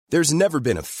There's never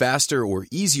been a faster or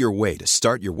easier way to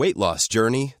start your weight loss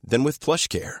journey than with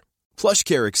PlushCare.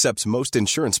 PlushCare accepts most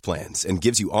insurance plans and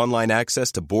gives you online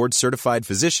access to board-certified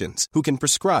physicians who can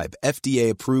prescribe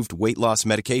FDA-approved weight loss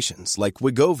medications like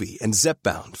Wegovy and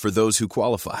Zepbound for those who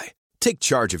qualify. Take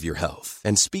charge of your health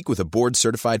and speak with a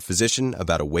board-certified physician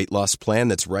about a weight loss plan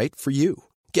that's right for you.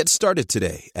 Get started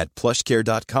today at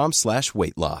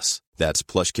plushcare.com/weight loss. That's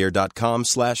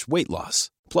plushcare.com/weight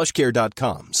loss.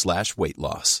 plushcare.com/weight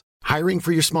loss. Hiring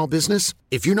for your small business?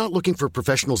 If you're not looking for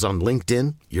professionals on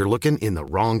LinkedIn, you're looking in the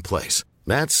wrong place.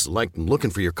 That's like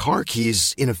looking for your car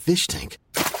keys in a fish tank.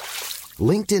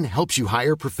 LinkedIn helps you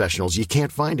hire professionals you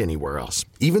can't find anywhere else,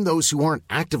 even those who aren't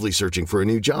actively searching for a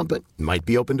new job but might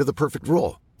be open to the perfect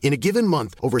role. In a given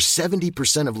month, over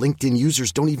 70% of LinkedIn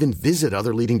users don't even visit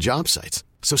other leading job sites.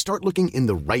 So start looking in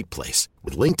the right place.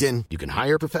 With LinkedIn, you can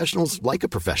hire professionals like a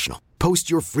professional. Post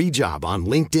your free job on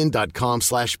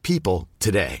linkedin.com/people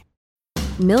today.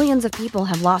 Millions of people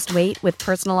have lost weight with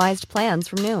personalized plans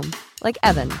from Noom. Like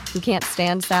Evan, who can't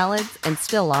stand salads and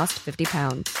still lost 50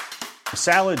 pounds.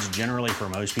 Salads generally for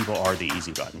most people are the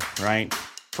easy button, right?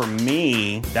 For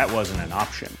me, that wasn't an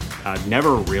option. I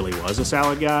never really was a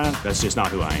salad guy. That's just not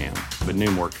who I am. But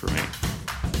Noom worked for me.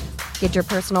 Get your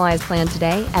personalized plan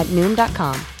today at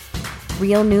Noom.com.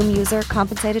 Real Noom user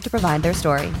compensated to provide their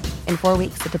story. In 4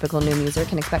 weeks, the typical Noom user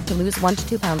can expect to lose 1 to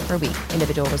 2 pounds per week.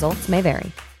 Individual results may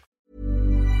vary.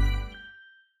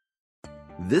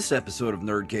 This episode of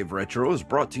Nerd Cave Retro is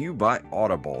brought to you by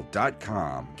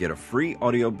Audible.com. Get a free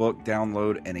audiobook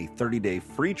download and a 30-day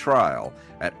free trial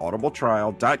at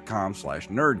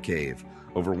audibletrial.com/nerdcave.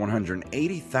 Over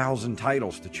 180,000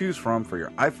 titles to choose from for your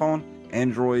iPhone,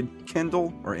 Android,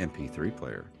 Kindle, or MP3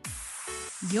 player.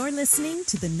 You're listening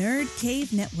to the Nerd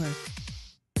Cave Network.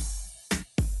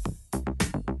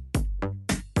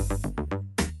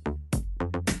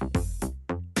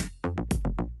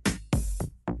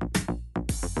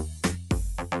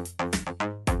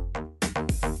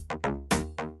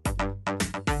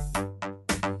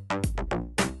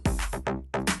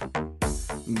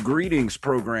 Greetings,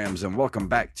 programs, and welcome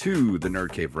back to the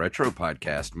Nerd Cave Retro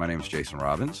Podcast. My name is Jason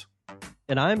Robbins.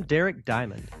 And I'm Derek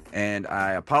Diamond. And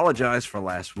I apologize for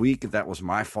last week. That was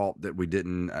my fault that we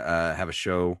didn't have a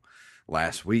show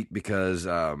last week because,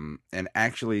 and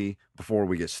actually, before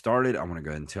we get started, I want to go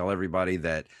ahead and tell everybody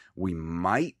that we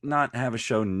might not have a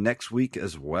show next week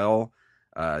as well.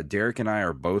 Derek and I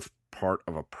are both part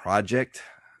of a project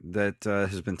that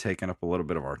has been taking up a little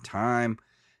bit of our time.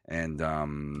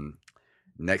 And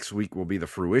next week will be the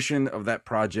fruition of that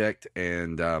project.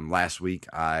 And last week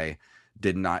I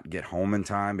did not get home in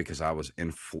time because I was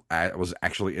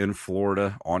actually in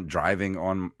Florida driving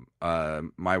on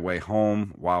my way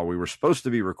home while we were supposed to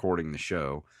be recording the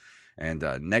show. And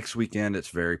next weekend, it's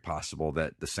very possible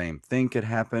that the same thing could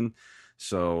happen.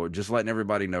 So just letting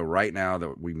everybody know right now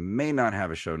that we may not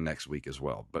have a show next week as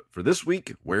well. But for this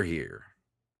week, we're here.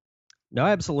 No,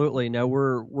 absolutely. No,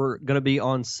 we're going to be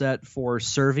on set for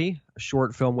Survey, a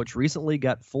short film which recently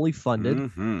got fully funded.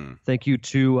 Mm-hmm. Thank you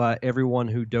to everyone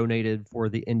who donated for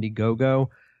the Indiegogo.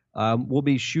 We'll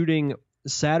be shooting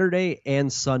Saturday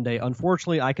and Sunday.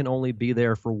 Unfortunately, I can only be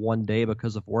there for one day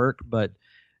because of work, but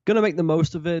going to make the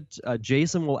most of it.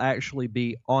 Jason will actually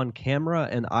be on camera,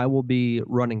 and I will be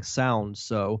running sound.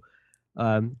 So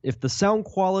if the sound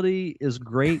quality is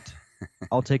great,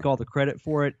 I'll take all the credit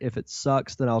for it. If it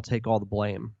sucks, then I'll take all the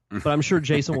blame. But I'm sure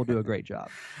Jason will do a great job.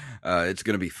 It's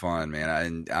going to be fun,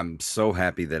 man. I'm so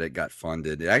happy that it got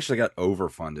funded. It actually got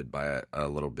overfunded by a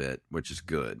little bit, which is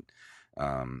good.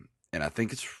 And I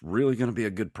think it's really going to be a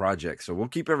good project. So we'll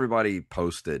keep everybody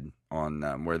posted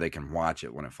on where they can watch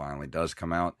it when it finally does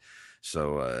come out.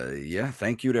 So, yeah,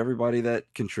 thank you to everybody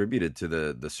that contributed to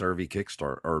the Survey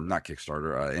Kickstarter, or not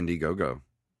Kickstarter, Indiegogo.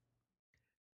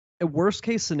 A worst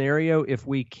case scenario, if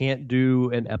we can't do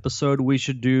an episode, we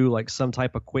should do like some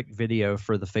type of quick video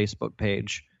for the Facebook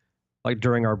page, like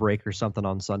during our break or something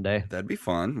on Sunday. That'd be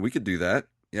fun. We could do that.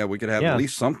 Yeah, we could have at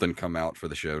least something come out for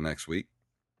the show next week.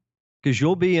 Because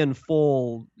you'll be in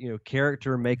full,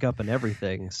 character makeup and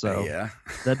everything. So yeah,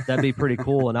 that'd be pretty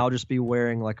cool. And I'll just be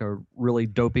wearing like a really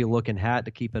dopey looking hat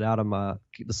to keep the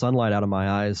sunlight out of my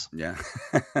eyes. Yeah.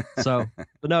 So,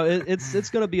 but no, it's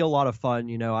going to be a lot of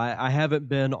fun. I haven't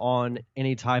been on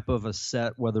any type of a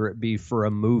set, whether it be for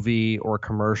a movie or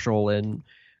commercial, in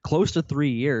close to 3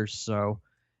 years. So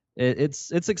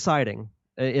it's exciting.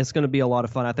 It's going to be a lot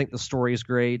of fun. I think the story is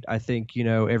great. I think,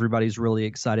 everybody's really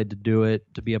excited to do it,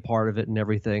 to be a part of it and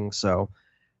everything. So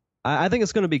I think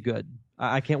it's going to be good.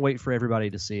 I can't wait for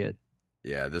everybody to see it.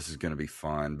 Yeah, this is going to be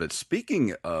fun. But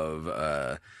speaking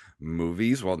of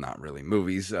movies. Well, not really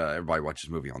movies. Everybody watches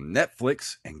movie on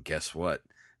Netflix. And guess what?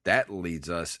 That leads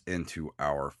us into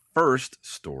our first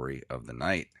story of the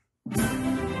night.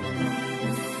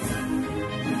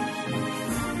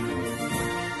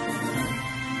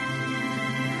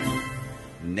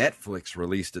 Netflix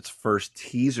released its first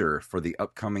teaser for the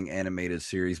upcoming animated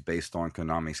series based on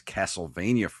Konami's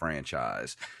Castlevania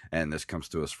franchise. And this comes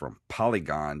to us from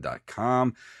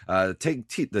Polygon.com.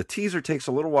 The teaser takes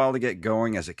a little while to get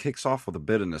going as it kicks off with a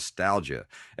bit of nostalgia.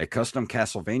 A custom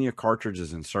Castlevania cartridge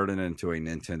is inserted into a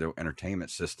Nintendo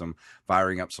Entertainment System,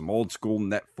 firing up some old school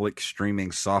Netflix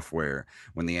streaming software.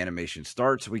 When the animation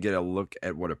starts, we get a look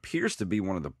at what appears to be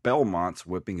one of the Belmonts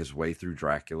whipping his way through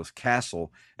Dracula's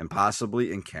castle and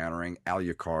possibly encountering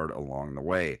Alucard along the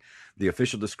way. The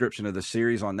official description of the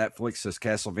series on Netflix says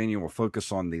Castlevania will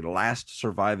focus on the last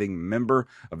surviving member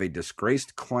of a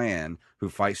disgraced clan who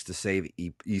fights to save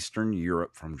Eastern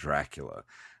Europe from Dracula.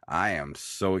 I am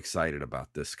so excited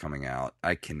about this coming out.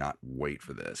 I cannot wait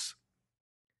for this.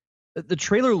 The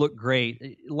trailer looked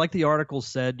great. Like the article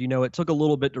said, it took a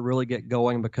little bit to really get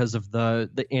going because of the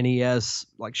NES,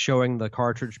 like showing the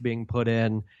cartridge being put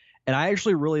in. And I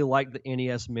actually really like the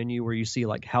NES menu where you see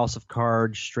like House of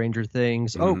Cards, Stranger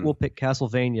Things. Mm-hmm. Oh, we'll pick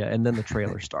Castlevania, and then the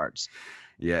trailer starts.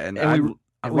 Yeah, and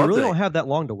we really don't have that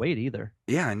long to wait either.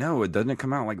 Yeah, I know. It doesn't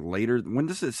come out like later. When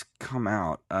does this come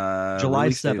out? July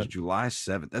 7th. July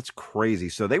 7th. That's crazy.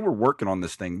 So they were working on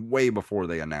this thing way before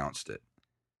they announced it.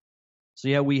 So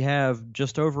yeah, we have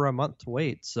just over a month to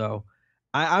wait. So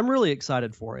I'm really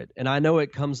excited for it. And I know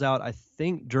it comes out, I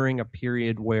think, during a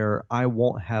period where I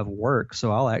won't have work.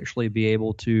 So I'll actually be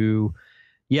able to,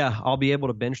 I'll be able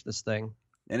to binge this thing.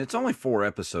 And it's only 4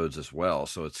 episodes as well.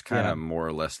 So it's kind of more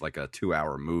or less like a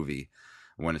 2-hour movie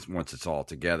once it's all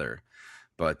together.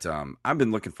 But I've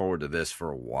been looking forward to this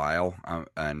for a while.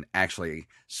 And actually,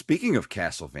 speaking of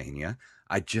Castlevania,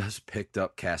 I just picked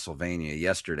up Castlevania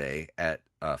yesterday at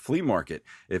flea market.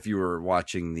 If you were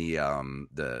watching the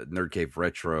Nerd Cave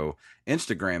Retro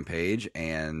Instagram page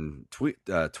and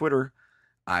Twitter,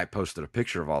 I posted a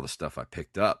picture of all the stuff I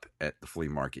picked up at the flea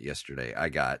market yesterday. I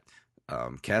got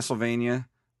Castlevania,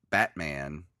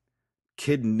 Batman,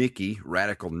 Kid Nicky,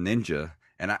 Radical Ninja,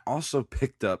 and I also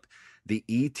picked up the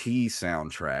E.T.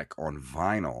 soundtrack on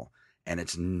vinyl, and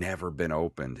it's never been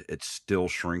opened. It's still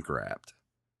shrink wrapped.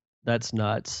 That's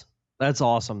nuts. That's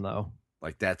awesome, though.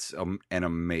 Like, that's an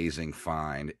amazing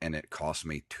find, and it cost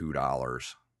me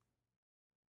 $2.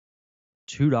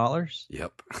 $2?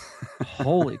 Yep.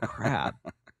 Holy crap.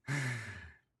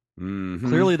 Mm-hmm.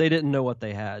 Clearly, they didn't know what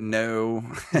they had. No.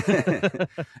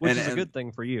 Which is a good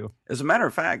thing for you. As a matter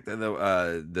of fact,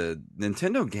 the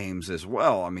Nintendo games as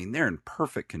well, I mean, they're in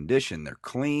perfect condition. They're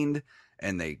cleaned,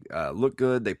 and they look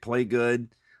good. They play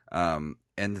good. And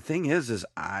the thing is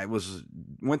I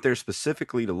went there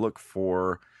specifically to look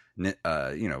for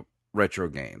retro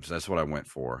games. That's what I went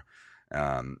for.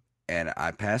 And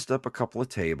I passed up a couple of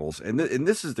tables, and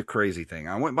this is the crazy thing.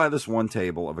 I went by this one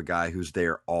table of a guy who's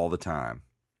there all the time,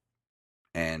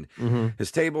 and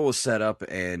his table was set up,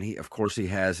 and he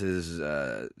has his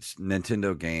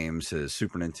Nintendo games, his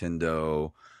Super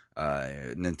Nintendo,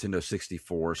 Nintendo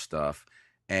 64 stuff,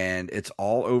 and it's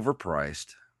all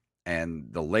overpriced, and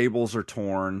the labels are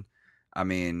torn. I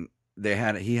mean, he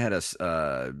had a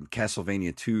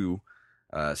Castlevania 2,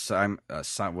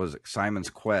 was it Simon's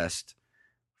Quest,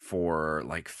 for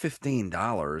like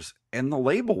 $15, and the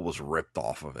label was ripped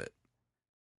off of it.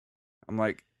 I'm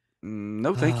like,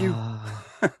 no, thank you.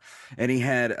 And he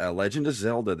had a Legend of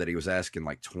Zelda that he was asking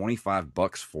like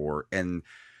 $25 for, and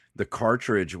the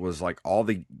cartridge was like all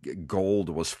the gold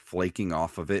was flaking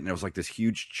off of it, and it was like this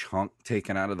huge chunk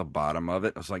taken out of the bottom of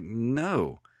it. I was like,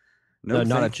 no,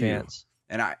 not a chance.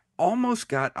 And I almost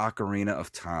got Ocarina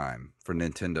of Time for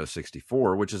Nintendo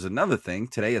 64, which is another thing.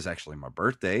 Today is actually my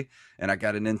birthday, and I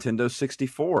got a Nintendo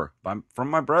 64 from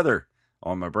my brother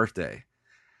on my birthday.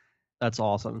 That's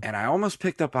awesome. And I almost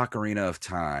picked up Ocarina of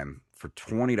Time for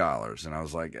 $20, and I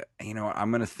was like, I'm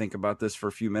going to think about this for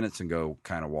a few minutes and go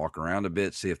kind of walk around a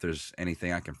bit, see if there's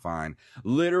anything I can find.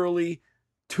 Literally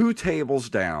 2 tables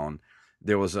down,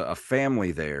 there was a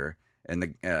family there. And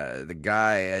the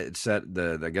guy had set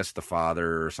I guess the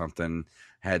father or something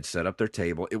had set up their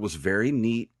table. It was very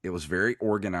neat. It was very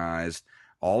organized.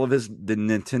 All of the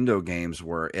Nintendo games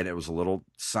were, and it was a little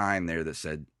sign there that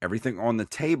said everything on the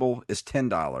table is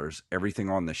 $10. Everything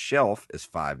on the shelf is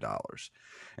 $5.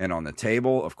 And on the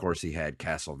table, of course, he had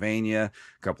Castlevania,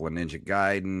 a couple of Ninja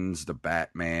Gaidens, the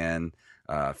Batman,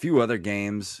 a few other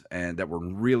games, and that were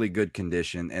in really good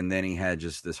condition. And then he had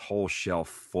just this whole shelf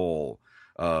full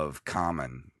of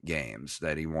common games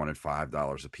that he wanted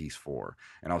 $5 a piece for.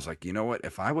 And I was like, you know what?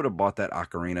 If I would have bought that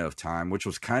Ocarina of Time, which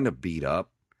was kind of beat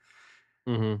up,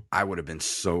 I would have been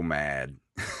so mad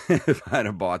if I'd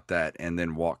have bought that and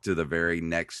then walked to the very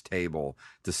next table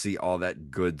to see all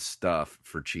that good stuff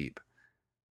for cheap.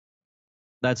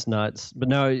 That's nuts. But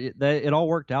no, it all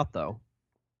worked out, though.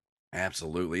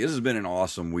 Absolutely. This has been an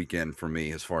awesome weekend for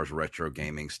me as far as retro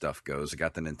gaming stuff goes. I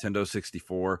got the Nintendo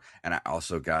 64, and I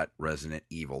also got Resident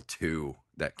Evil 2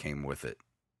 that came with it.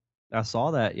 I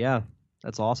saw that. Yeah,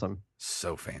 that's awesome.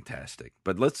 So fantastic.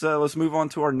 But let's move on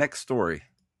to our next story.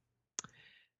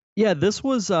 Yeah, this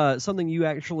was something you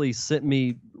actually sent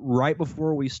me right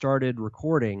before we started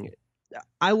recording.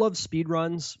 I love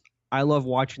speedruns. I love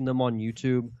watching them on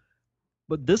YouTube.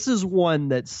 But this is one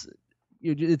that's,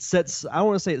 it sets, I don't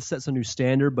want to say it sets a new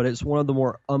standard, but it's one of the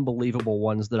more unbelievable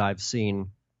ones that I've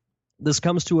seen. This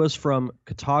comes to us from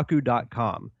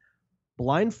Kotaku.com.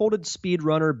 Blindfolded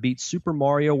speedrunner beats Super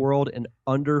Mario World in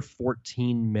under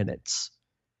 14 minutes.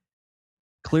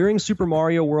 Clearing Super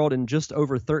Mario World in just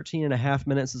over 13 and a half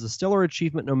minutes is a stellar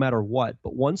achievement no matter what,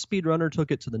 but one speedrunner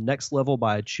took it to the next level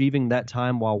by achieving that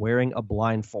time while wearing a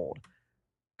blindfold.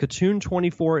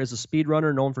 Katoon24 is a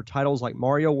speedrunner known for titles like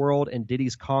Mario World and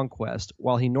Diddy's Conquest.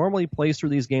 While he normally plays through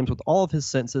these games with all of his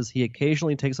senses, he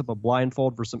occasionally takes up a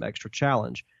blindfold for some extra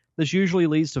challenge. This usually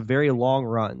leads to very long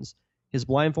runs. His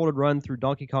blindfolded run through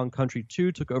Donkey Kong Country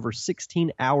 2 took over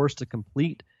 16 hours to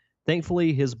complete.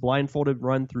 Thankfully, his blindfolded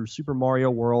run through Super Mario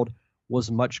World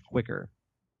was much quicker.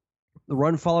 The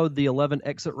run followed the 11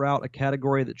 exit route, a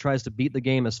category that tries to beat the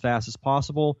game as fast as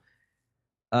possible.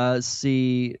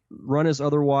 Run is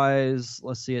otherwise,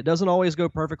 it doesn't always go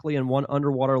perfectly in one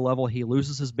underwater level. He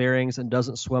loses his bearings and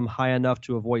doesn't swim high enough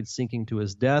to avoid sinking to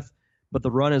his death, but the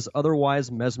run is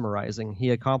otherwise mesmerizing.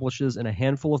 He accomplishes in a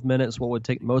handful of minutes what would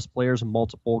take most players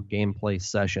multiple gameplay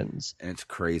sessions. And it's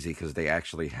crazy because they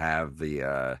actually have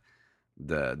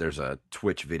there's a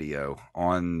Twitch video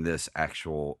on this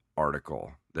actual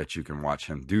article that you can watch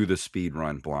him do the speed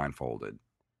run blindfolded.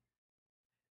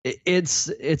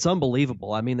 It's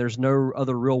unbelievable. I mean, there's no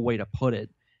other real way to put it.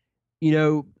 You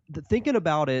know, thinking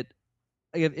about it,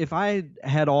 if I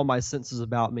had all my senses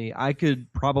about me, I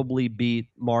could probably beat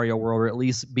Mario World, or at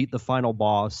least beat the final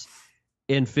boss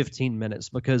in 15 minutes.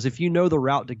 Because if you know the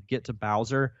route to get to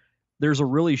Bowser, there's a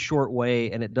really short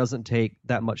way and it doesn't take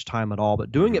that much time at all.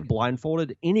 But doing it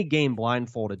blindfolded, any game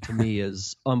blindfolded to me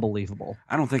is unbelievable.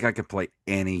 I don't think I could play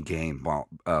any game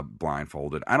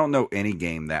blindfolded. I don't know any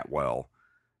game that well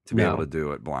to be able to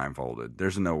do it blindfolded.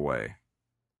 There's no way.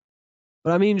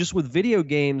 But I mean, just with video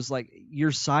games, like,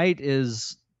 your sight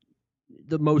is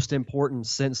the most important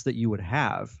sense that you would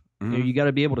have. You know, you got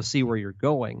to be able to see where you're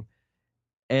going.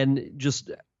 And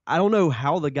just, I don't know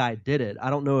how the guy did it. I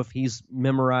don't know if he's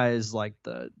memorized like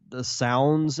the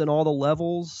sounds and all the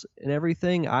levels and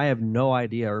everything. I have no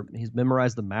idea. Or he's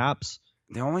memorized the maps.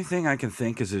 The only thing I can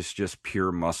think is it's just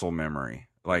pure muscle memory.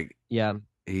 Like, yeah,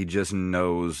 he just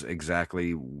knows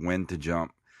exactly when to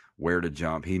jump, where to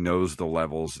jump. He knows the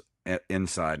levels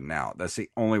inside and out. That's the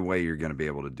only way you're going to be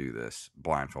able to do this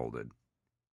blindfolded.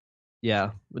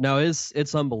 Yeah, no,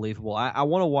 it's unbelievable. I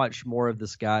want to watch more of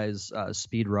this guy's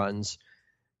speed runs,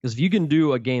 because if you can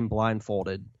do a game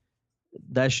blindfolded,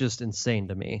 that's just insane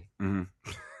to me. I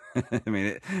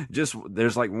mean,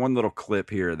 there's like one little clip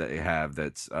here that they have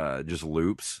that's just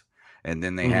loops, and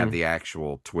then they have the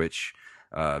actual Twitch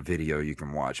video you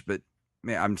can watch. But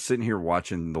man, I'm sitting here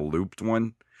watching the looped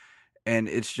one, and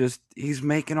it's just, he's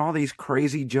making all these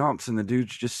crazy jumps, and the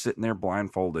dude's just sitting there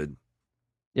blindfolded.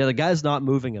 Yeah, the guy's not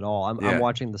moving at all. I'm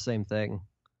watching the same thing.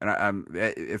 And I'm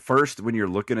at first, when you're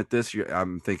looking at this,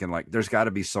 I'm thinking like, there's got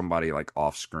to be somebody like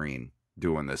off screen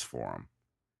doing this for him.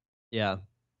 Yeah.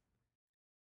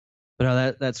 But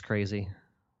no, that's crazy.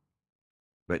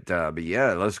 But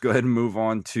yeah, let's go ahead and move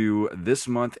on to this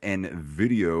month in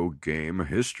video game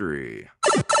history.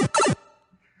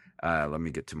 Let me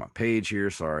get to my page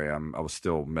here. Sorry, I was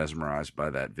still mesmerized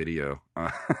by that video.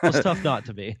 It's tough not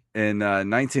to be. In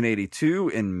 1982,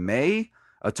 in May,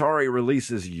 Atari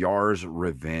releases Yar's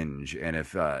Revenge, and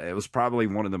it was probably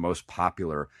one of the most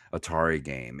popular Atari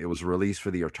game. It was released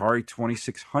for the Atari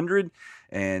 2600,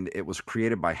 and it was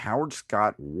created by Howard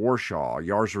Scott Warshaw.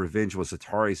 Yar's Revenge was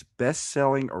Atari's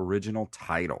best-selling original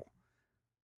title.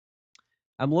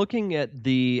 I'm looking at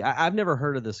I've never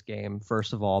heard of this game,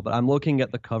 first of all, but I'm looking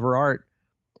at the cover art.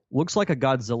 Looks like a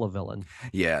Godzilla villain.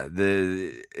 Yeah,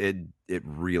 it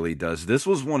really does. This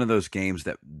was one of those games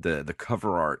that the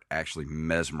cover art actually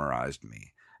mesmerized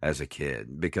me. as a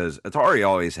kid, because Atari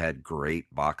always had great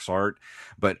box art,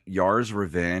 but Yar's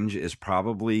Revenge is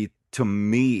probably, to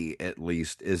me at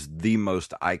least, is the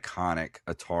most iconic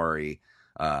Atari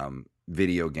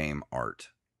video game art.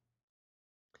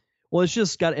 Well, it's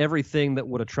just got everything that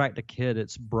would attract a kid.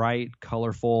 It's bright,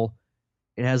 colorful.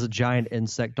 It has a giant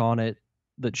insect on it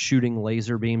that's shooting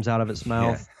laser beams out of its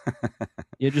mouth.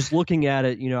 Yeah, just looking at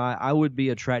it, I would be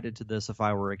attracted to this if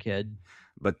I were a kid.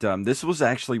 But this was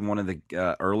actually one of the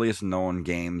earliest known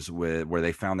games where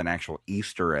they found an actual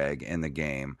Easter egg in the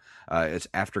game. It's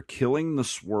after killing the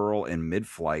swirl in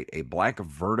mid-flight, a black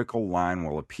vertical line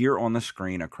will appear on the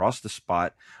screen across the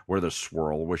spot where the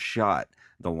swirl was shot.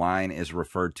 The line is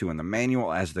referred to in the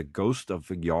manual as the Ghost of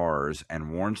Yars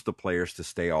and warns the players to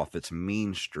stay off its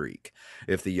mean streak.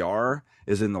 If the Yar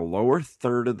is in the lower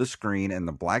third of the screen and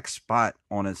the black spot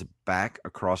on its back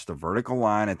across the vertical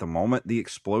line at the moment the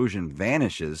explosion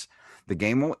vanishes, the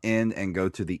game will end and go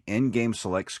to the in-game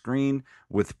select screen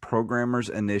with programmer's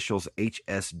initials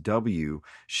HSW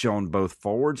shown both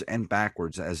forwards and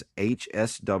backwards as HSWWSH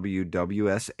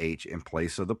in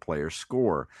place of the player's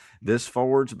score. This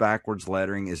forwards-backwards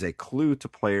lettering is a clue to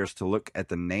players to look at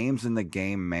the names in the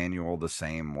game manual the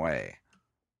same way.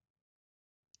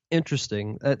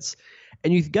 Interesting.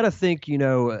 And you've got to think,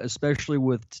 especially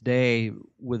with today,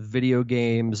 with video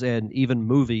games and even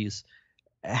movies,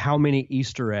 how many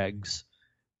Easter eggs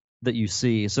that you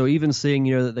see. So even seeing,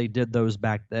 that they did those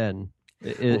back then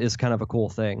is kind of a cool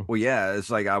thing. Well, yeah,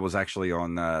 it's like I was actually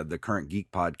on the Current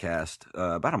Geek podcast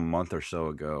about a month or so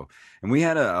ago, and we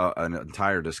had an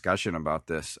entire discussion about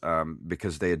this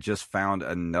because they had just found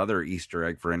another Easter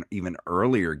egg for an even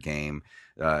earlier game,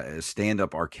 a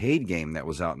stand-up arcade game that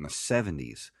was out in the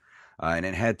 70s. And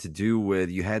it had to do with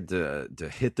you had to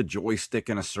hit the joystick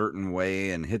in a certain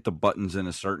way and hit the buttons in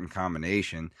a certain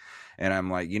combination. And I'm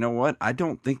like, you know what? I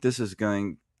think this is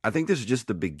just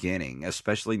the beginning,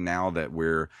 especially now that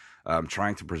we're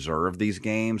trying to preserve these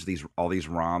games. All these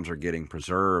ROMs are getting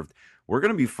preserved. We're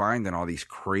going to be finding all these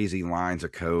crazy lines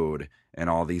of code in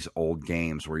all these old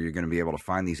games where you're going to be able to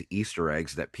find these Easter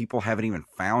eggs that people haven't even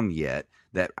found yet,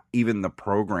 that even the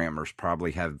programmers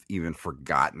probably have even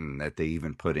forgotten that they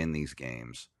even put in these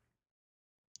games.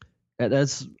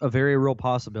 That's a very real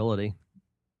possibility.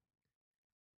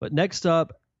 But next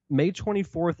up, May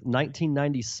 24th,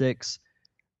 1996,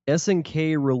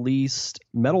 SNK released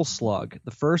Metal Slug,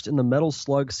 the first in the Metal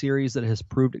Slug series that has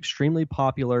proved extremely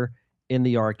popular in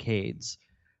the arcades.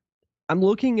 I'm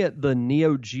looking at the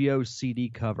Neo Geo CD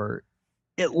cover.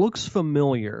 It looks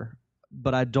familiar,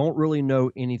 but I don't really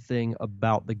know anything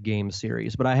about the game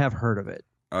series, but I have heard of it.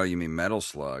 Oh, you mean Metal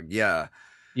Slug? Yeah.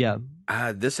 Yeah.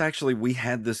 We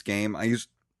had this game. I used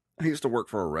to work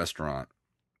for a restaurant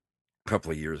a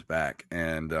couple of years back,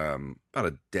 and about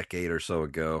a decade or so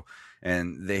ago,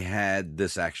 and they had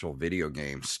this actual video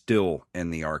game still in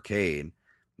the arcade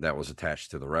that was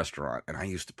attached to the restaurant, and I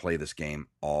used to play this game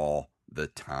all the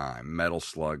time. Metal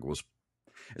Slug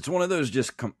it's one of those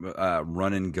just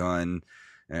run and gun,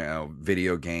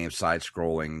 video game,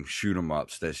 side-scrolling shoot 'em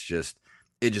ups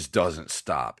it just doesn't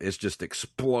stop. It's just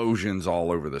explosions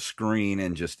all over the screen,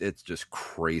 and it's just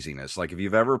craziness. Like if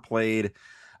you've ever played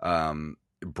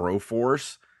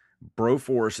Broforce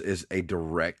is a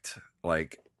direct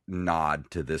nod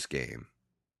to this game.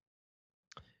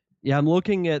 Yeah, I'm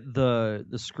looking at the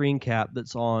screen cap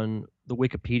that's on the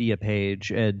Wikipedia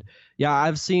page, and yeah,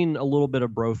 I've seen a little bit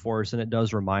of Broforce, and it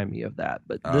does remind me of that.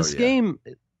 But this game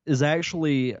is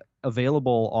actually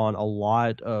available on a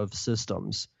lot of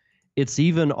systems. It's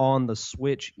even on the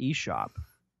Switch eShop.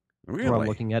 Really? Where I'm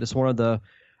looking at. It's one of the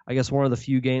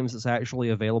few games that's actually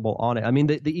available on it. I mean,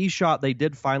 the eShop, they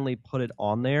did finally put it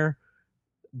on there,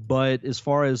 but as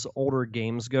far as older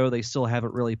games go, they still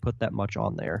haven't really put that much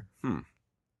on there.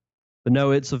 But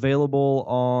no, it's available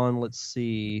on, let's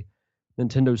see,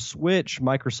 Nintendo Switch,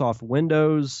 Microsoft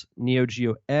Windows, Neo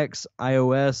Geo X,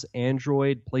 iOS,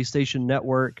 Android, PlayStation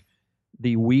Network,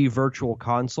 the Wii Virtual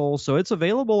Console. So it's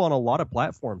available on a lot of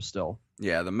platforms still.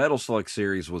 Yeah, the Metal Slug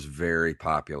series was very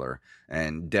popular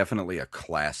and definitely a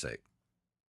classic.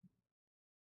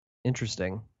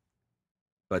 Interesting.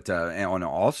 But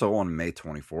also on May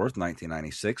 24th,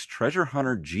 1996, Treasure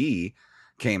Hunter G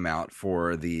came out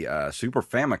for the Super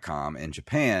Famicom in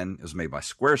Japan. It was made by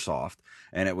Squaresoft,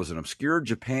 and it was an obscure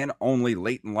Japan-only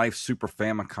late-in-life Super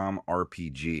Famicom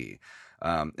RPG.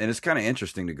 And it's kind of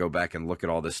interesting to go back and look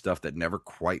at all this stuff that never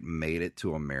quite made it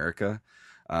to America.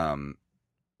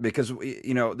 Because,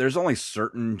 there's only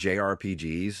certain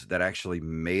JRPGs that actually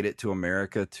made it to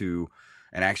America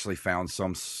and actually found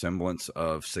some semblance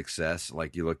of success.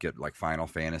 Like you look at like Final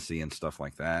Fantasy and stuff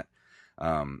like that.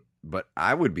 But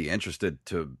I would be interested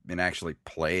in actually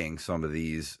playing some of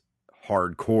these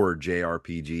hardcore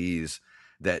JRPGs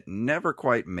that never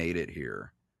quite made it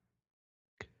here.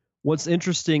 What's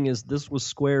interesting is this was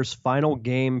Square's final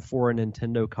game for a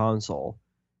Nintendo console.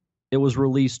 It was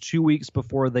released 2 weeks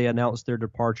before they announced their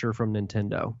departure from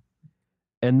Nintendo.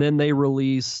 And then they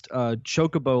released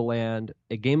Chocobo Land,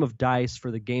 a game of dice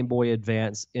for the Game Boy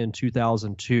Advance in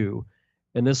 2002.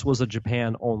 And this was a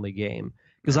Japan-only game.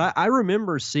 Because I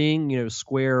remember seeing,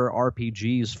 Square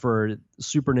RPGs for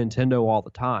Super Nintendo all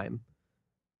the time.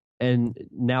 And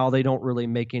now they don't really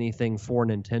make anything for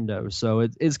Nintendo. So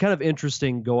it's kind of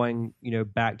interesting going,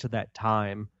 back to that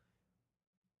time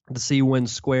to see when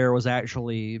Square was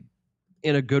actually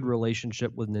in a good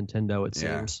relationship with Nintendo, it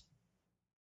seems.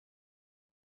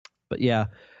 But yeah,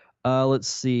 let's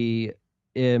see.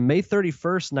 In May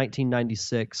 31st,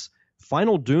 1996,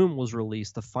 Final Doom was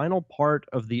released, the final part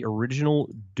of the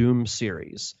original Doom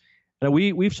series. And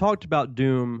we've talked about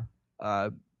Doom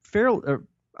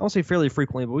fairly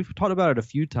frequently, but we've talked about it a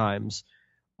few times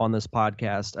on this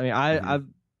podcast. I mean,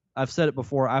 I've said it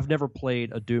before. I've never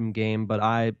played a Doom game, but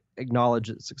I acknowledge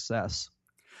its success.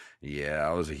 Yeah,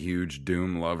 I was a huge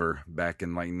Doom lover back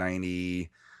in like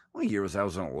 90. What year was that? I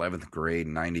was in 11th grade,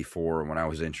 94, when I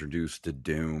was introduced to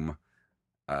Doom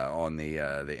on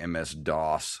the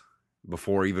MS-DOS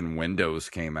before even Windows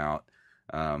came out.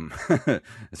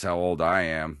 That's how old I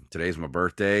am. Today's my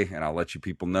birthday, and I'll let you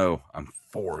people know I'm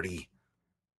 40.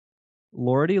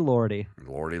 Lordy. Lordy,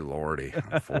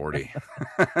 I'm 40.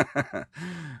 I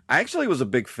actually was a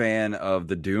big fan of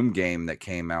the Doom game that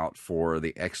came out for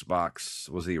the Xbox.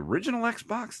 Was the original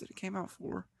Xbox that it came out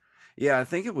for? Yeah, I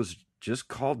think it was just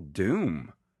called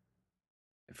Doom,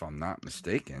 if I'm not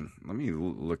mistaken. Let me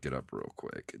look it up real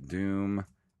quick. Doom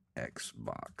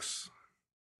Xbox.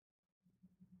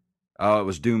 Oh, it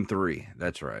was Doom 3.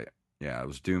 That's right. Yeah, it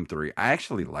was Doom 3. I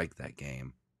actually liked that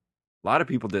game. A lot of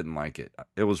people didn't like it.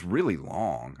 It was really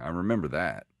long. I remember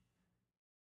that.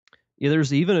 Yeah,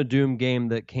 there's even a Doom game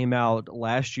that came out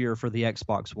last year for the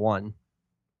Xbox One.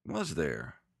 Was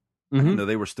there? I didn't know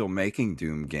they were still making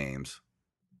Doom games.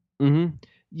 Mm-hmm.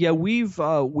 Yeah, we've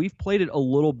played it a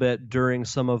little bit during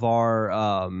some of our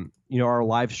our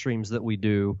live streams that we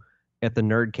do at the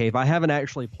Nerd Cave. I haven't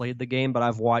actually played the game, but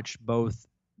I've watched both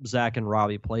Zach and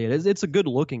Robbie play it. It's a good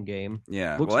looking game.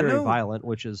 Yeah, looks very violent,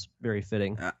 which is very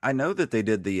fitting. I know that they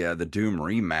did the Doom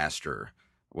remaster.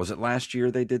 Was it last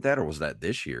year they did that, or was that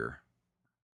this year?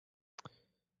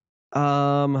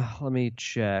 Let me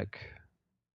check.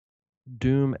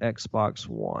 Doom Xbox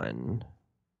One.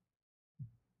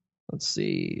 Let's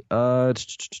see.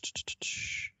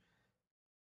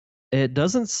 It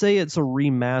doesn't say it's a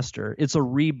remaster. It's a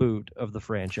reboot of the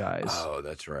franchise. Oh,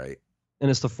 that's right. And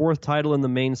it's the fourth title in the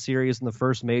main series and the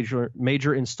first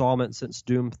major installment since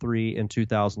Doom 3 in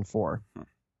 2004.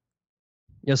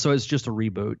 Yeah, so it's just a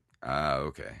reboot.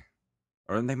 Okay.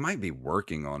 Or they might be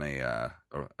working on a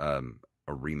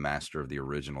remaster of the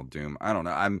original Doom. I don't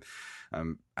know.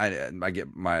 I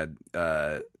get my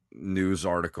news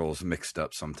articles mixed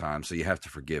up sometimes, so you have to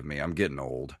forgive me. I'm getting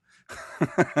old.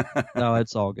 No,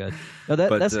 it's all good. Now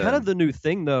that's kind of the new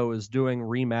thing, though, is doing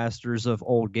remasters of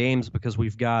old games, because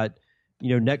we've got,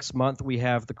 next month we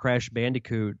have the Crash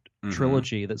Bandicoot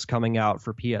trilogy that's coming out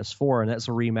for PS4, and that's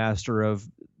a remaster of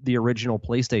the original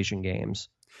PlayStation games.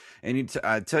 And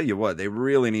I tell you what, they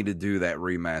really need to do that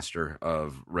remaster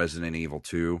of Resident Evil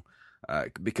 2,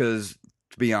 because,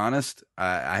 to be honest,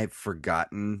 I've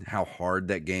forgotten how hard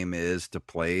that game is to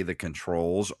play. The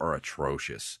controls are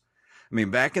atrocious. I mean,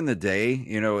 back in the day,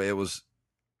 it was,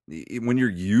 when you're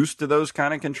used to those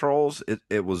kind of controls,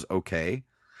 it was okay.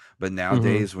 But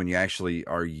nowadays, when you actually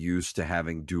are used to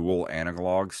having dual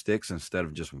analog sticks instead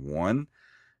of just one,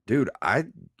 dude, I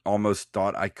almost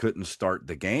thought I couldn't start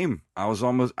the game. I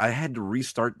had to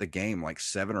restart the game like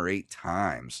 7 or 8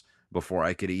 times before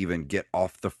I could even get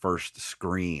off the first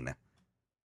screen.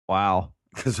 Wow.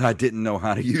 Because I didn't know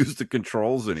how to use the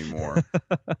controls anymore.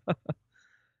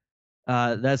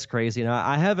 That's crazy. Now,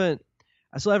 I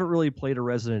still haven't really played a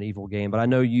Resident Evil game, but I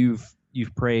know you've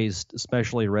praised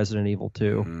especially Resident Evil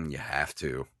 2. You have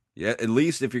to. Yeah, at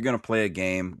least if you're going to play a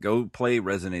game, go play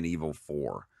Resident Evil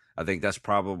 4. I think that's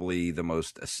probably the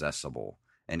most accessible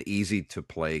and easy to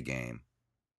play game.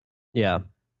 Yeah.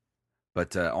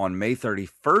 But on May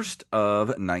 31st of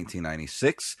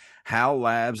 1996, HAL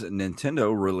Labs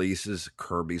Nintendo releases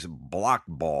Kirby's Block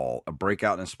Ball, a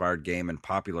breakout-inspired game in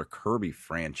popular Kirby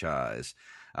franchise.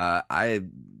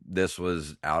 This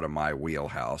was out of my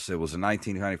wheelhouse. It was a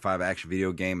 1995 action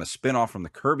video game, a spin-off from the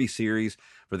Kirby series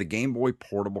for the Game Boy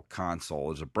Portable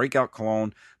console. It's a breakout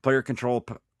clone, player control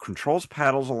controls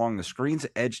paddles along the screen's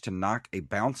edge to knock a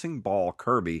bouncing ball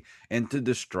Kirby into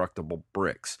destructible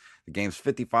bricks. The game's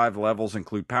 55 levels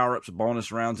include power-ups,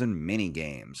 bonus rounds, and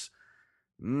mini-games.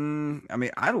 I mean,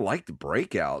 I liked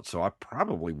Breakout, so I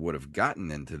probably would have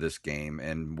gotten into this game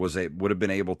and would have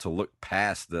been able to look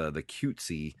past the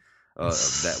cutesy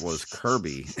that was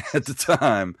Kirby at the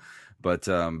time. But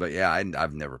yeah,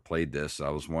 I've never played this. So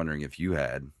I was wondering if you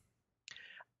had.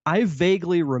 I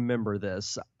vaguely remember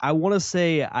this. I want to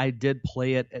say I did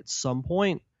play it at some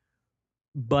point,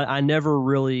 but I never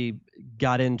really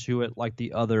got into it like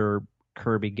the other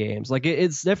Kirby games. Like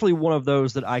it's definitely one of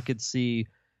those that I could see.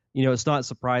 You know, it's not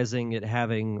surprising it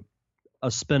having a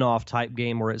spin-off type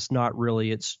game where it's not really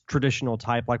its traditional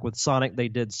type. Like with Sonic, they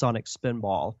did Sonic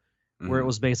Spinball, where it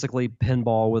was basically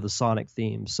pinball with a Sonic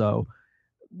theme. So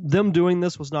them doing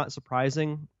this was not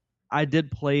surprising. I did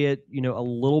play it, you know, a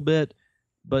little bit,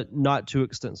 but not too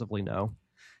extensively, no.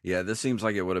 Yeah, this seems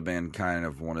like it would have been kind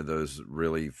of one of those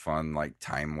really fun, like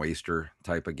time waster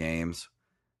type of games.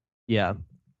 Yeah.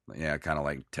 Yeah, kind of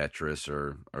like Tetris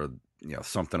or you know,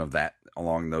 something of that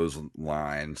along those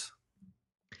lines.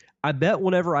 I bet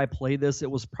whenever I played this, it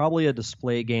was probably a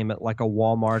display game at like a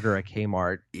Walmart or a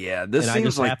Kmart. Yeah, this and seems I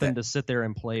just like happened to sit there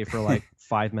and play for like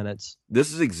 5 minutes.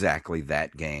 This is exactly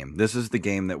that game. This is the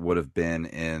game that would have been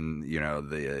in, you know,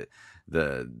 the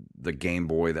Game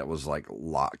Boy that was like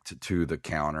locked to the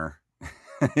counter.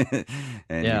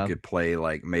 And you could play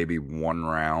like maybe one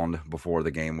round before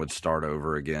the game would start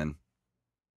over again.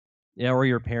 Yeah, or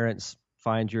your parents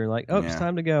find you and like, oh, it's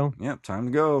time to go. Yeah, time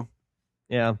to go.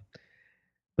 Yeah.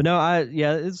 But no,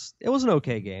 it was an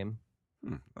okay game.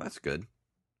 That's good.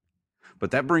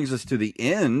 But that brings us to the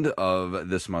end of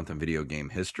this month in video game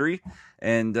history.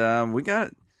 And we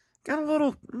got a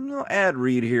little ad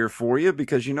read here for you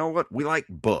because you know what? We like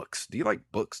books. Do you like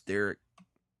books, Derek?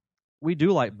 We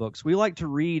do like books. We like to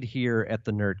read here at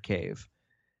the Nerd Cave.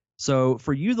 So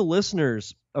for you, the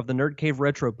listeners of the Nerd Cave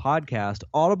Retro podcast,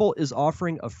 Audible is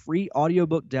offering a free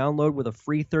audiobook download with a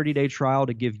free 30-day trial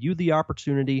to give you the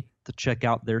opportunity to check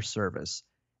out their service.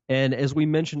 And as we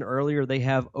mentioned earlier, they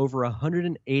have over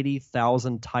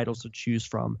 180,000 titles to choose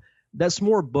from. That's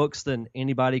more books than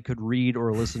anybody could read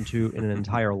or listen to in an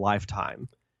entire lifetime.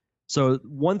 So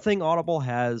one thing Audible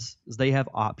has is they have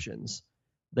options.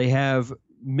 They have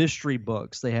mystery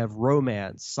books. They have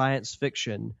romance, science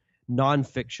fiction,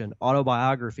 nonfiction,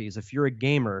 autobiographies. If you're a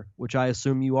gamer, which I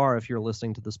assume you are if you're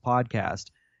listening to this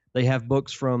podcast, they have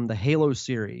books from the Halo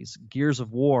series, Gears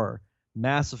of War,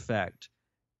 Mass Effect,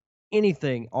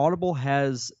 anything. Audible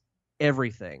has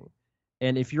everything.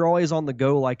 And if you're always on the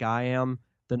go like I am,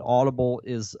 then Audible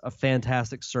is a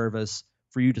fantastic service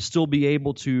for you to still be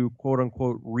able to, quote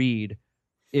unquote, read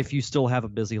if you still have a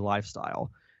busy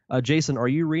lifestyle. Jason, are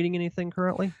you reading anything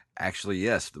currently? Actually,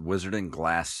 yes. The Wizard and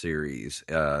Glass series,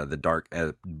 the Dark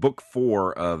book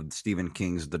 4 of Stephen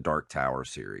King's The Dark Tower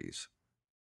series.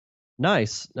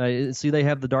 Nice. See, they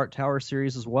have the Dark Tower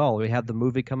series as well. We have the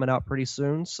movie coming out pretty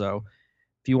soon. So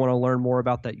if you want to learn more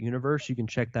about that universe, you can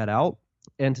check that out.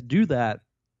 And to do that,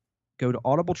 go to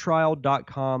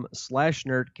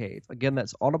audibletrial.com/nerdcave. Again,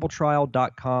 that's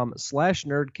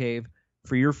audibletrial.com/nerdcave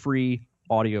for your free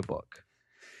audiobook.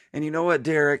 And you know what,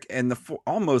 Derek? In the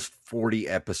almost 40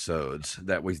 episodes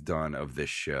that we've done of this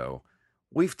show,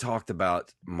 we've talked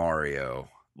about Mario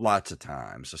lots of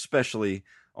times, especially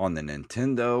on the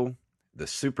Nintendo, the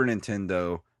Super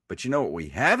Nintendo. But you know what we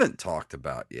haven't talked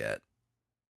about yet?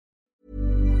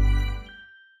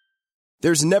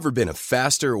 There's never been a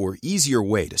faster or easier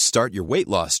way to start your weight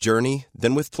loss journey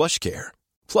than with PlushCare.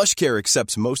 PlushCare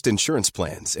accepts most insurance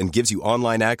plans and gives you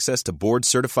online access to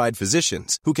board-certified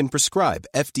physicians who can prescribe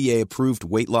FDA-approved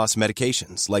weight loss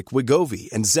medications like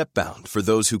Wegovy and Zepbound for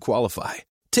those who qualify.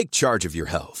 Take charge of your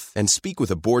health and speak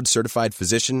with a board-certified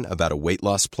physician about a weight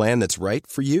loss plan that's right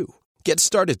for you. Get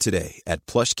started today at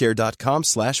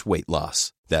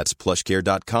plushcare.com/weightloss. That's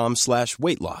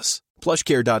plushcare.com/weightloss.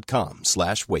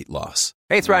 plushcare.com/weightloss.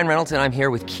 Hey, it's Ryan Reynolds, and I'm here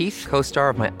with Keith, co-star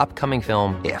of my upcoming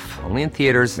film, If, only in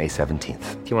theaters May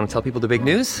 17th. Do you want to tell people the big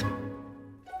news?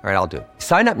 All right, I'll do it.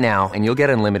 Sign up now and you'll get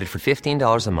unlimited for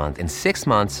 $15 a month and 6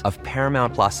 months of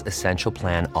Paramount Plus Essential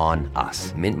Plan on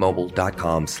us.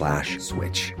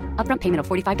 MintMobile.com/switch. Upfront payment of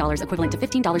 $45 equivalent to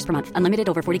 $15 per month. Unlimited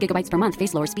over 40 gigabytes per month.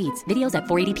 Face lower speeds. Videos at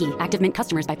 480p. Active Mint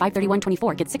customers by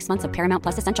 531.24 get 6 months of Paramount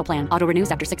Plus Essential Plan. Auto renews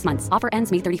after 6 months. Offer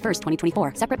ends May 31st,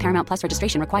 2024. Separate Paramount Plus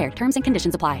registration required. Terms and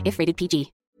conditions apply if rated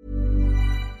PG.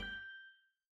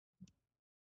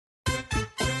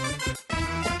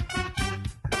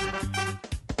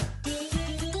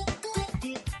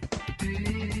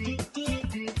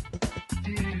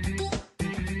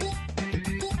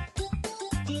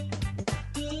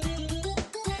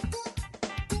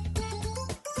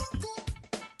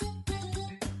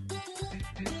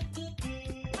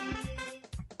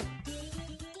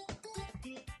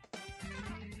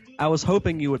 I was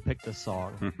hoping you would pick this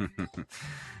song.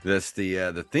 That's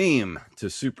the theme to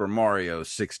Super Mario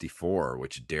 64,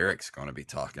 which Derek's going to be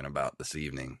talking about this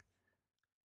evening.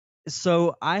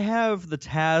 So I have the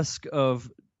task of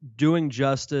doing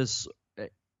justice,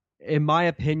 in my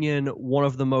opinion, one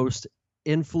of the most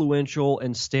influential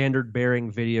and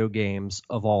standard-bearing video games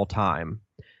of all time.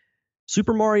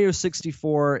 Super Mario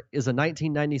 64 is a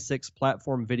 1996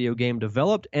 platform video game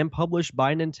developed and published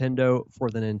by Nintendo for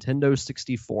the Nintendo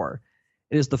 64.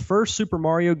 It is the first Super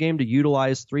Mario game to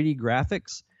utilize 3D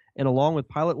graphics, and along with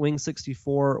Pilot Wing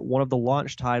 64, one of the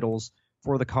launch titles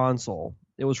for the console.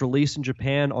 It was released in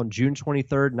Japan on June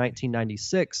 23rd,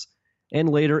 1996, and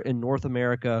later in North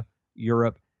America,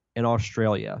 Europe, and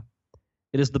Australia.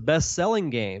 It is the best-selling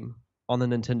game on the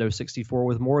Nintendo 64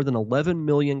 with more than 11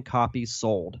 million copies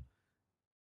sold.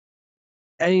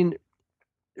 I mean,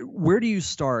 where do you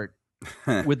start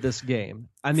with this game?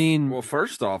 I mean, well,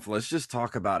 first off, let's just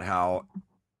talk about how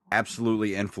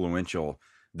absolutely influential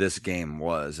this game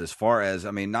was. As far as,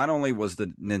 I mean, not only was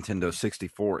the Nintendo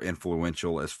 64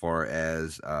 influential as far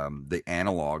as the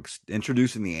analogs,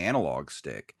 introducing the analog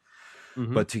stick,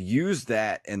 but to use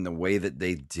that in the way that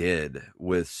they did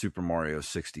with Super Mario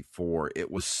 64,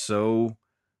 it was so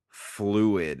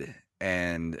fluid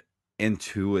and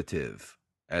intuitive.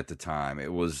 At the time,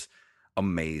 it was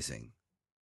amazing.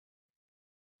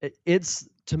 It's,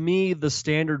 to me, the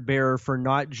standard bearer for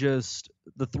not just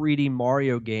the 3D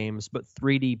Mario games, but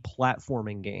 3D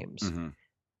platforming games.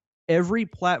 Every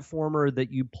platformer that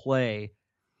you play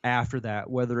after that,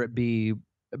 whether it be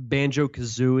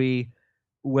Banjo-Kazooie,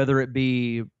 whether it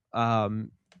be,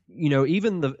 even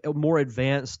the more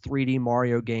advanced 3D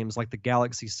Mario games like the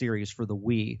Galaxy series for the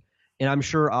Wii, and I'm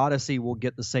sure Odyssey will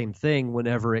get the same thing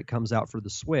whenever it comes out for the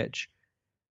Switch.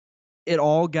 It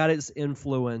all got its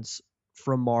influence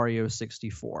from Mario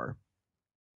 64.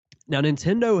 Now,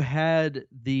 Nintendo had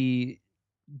the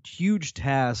huge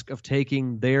task of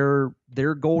taking their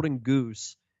golden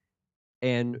goose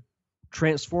and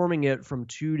transforming it from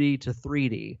 2D to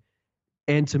 3D.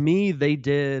 And to me, they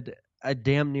did a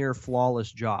damn near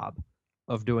flawless job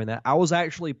of doing that. I was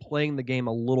actually playing the game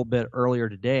a little bit earlier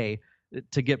today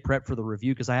to get prepped for the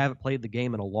review because I haven't played the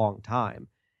game in a long time,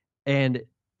 and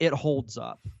it holds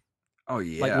up. Oh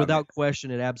yeah, like without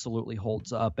question, it absolutely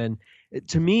holds up. And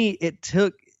to me, it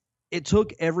took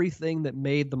everything that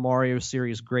made the Mario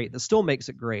series great, that still makes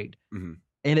it great, and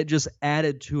it just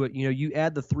added to it. You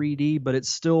add the 3D, but it's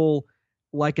still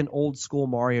like an old school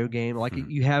Mario game. Like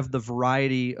you have the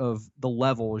variety of the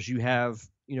levels. You have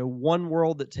one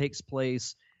world that takes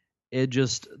place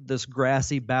just this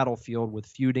grassy battlefield with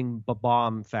feuding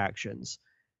bomb factions.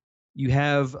 You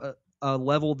have a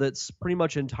level that's pretty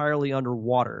much entirely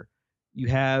underwater. You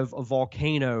have a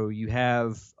volcano. You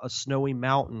have a snowy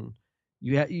mountain.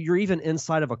 You're even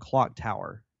inside of a clock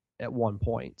tower at one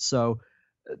point. So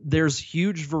there's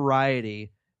huge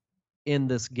variety in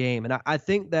this game. And I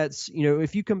think that's,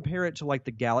 if you compare it to like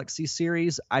the Galaxy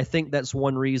series, I think that's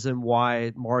one reason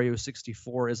why Mario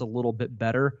 64 is a little bit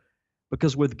better.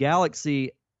 Because with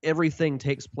Galaxy, everything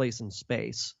takes place in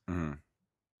space.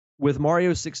 With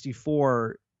Mario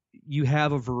 64, you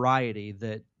have a variety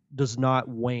that does not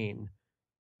wane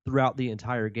throughout the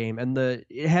entire game. And it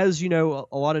has, a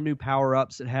lot of new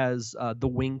power-ups. It has the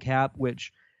wing cap,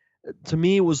 which to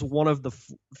me was one of the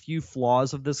few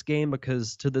flaws of this game,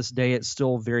 because to this day it's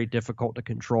still very difficult to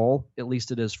control. At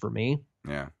least it is for me.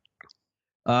 Yeah.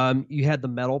 You had the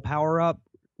metal power-up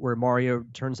where Mario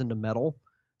turns into metal.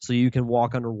 So you can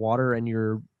walk underwater and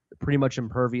you're pretty much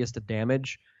impervious to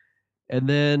damage. And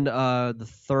then the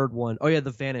third one,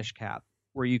 the vanish cap,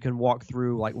 where you can walk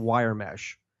through like wire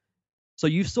mesh. So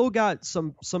you've still got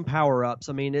some power-ups.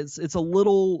 I mean, it's a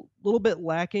little bit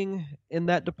lacking in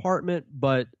that department,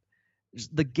 but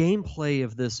the gameplay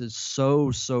of this is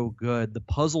so good. The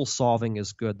puzzle solving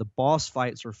is good. The boss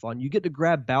fights are fun. You get to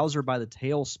grab Bowser by the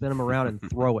tail, spin him around, and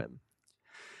throw him.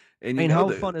 And how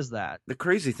fun is that? The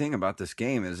crazy thing about this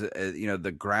game is,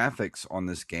 the graphics on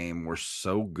this game were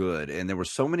so good, and there were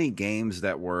so many games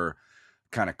that were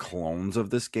kind of clones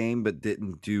of this game, but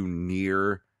didn't do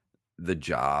near the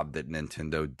job that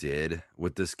Nintendo did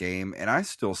with this game. And I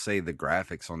still say the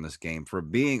graphics on this game, for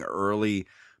being early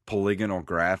polygonal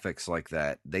graphics like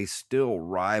that, they still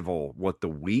rival what the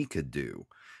Wii could do.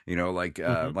 Like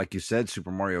you said,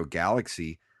 Super Mario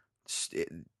Galaxy,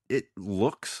 it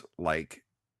looks like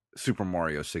Super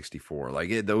Mario 64.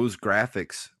 Like those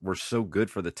graphics were so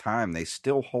good for the time. They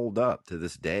still hold up to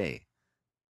this day.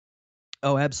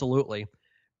 Oh, absolutely.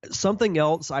 Something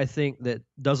else I think that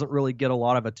doesn't really get a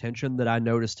lot of attention that I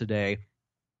noticed today,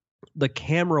 the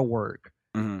camera work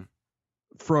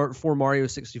for Mario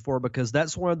 64, because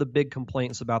that's one of the big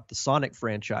complaints about the Sonic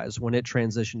franchise when it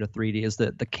transitioned to 3D is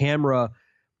that the camera,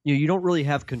 you don't really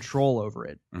have control over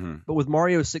it. But with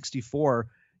Mario 64,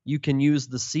 you can use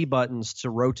the C buttons to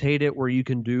rotate it, where you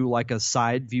can do like a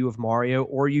side view of Mario,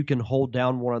 or you can hold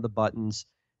down one of the buttons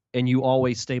and you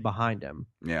always stay behind him.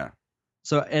 Yeah.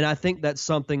 So, and I think that's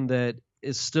something that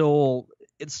is still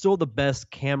the best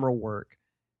camera work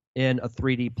in a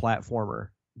 3D platformer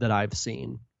that I've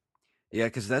seen. Yeah,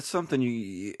 because that's something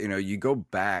you go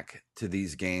back to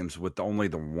these games with only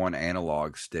the one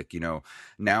analog stick.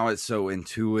 Now it's so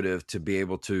intuitive to be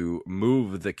able to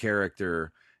move the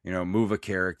character, move a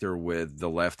character with the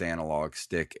left analog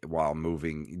stick while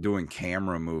doing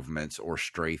camera movements or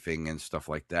strafing and stuff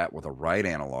like that with a right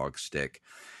analog stick.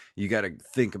 You got to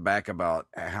think back about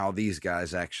how these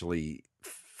guys actually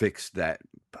fixed that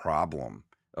problem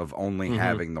of only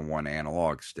having the one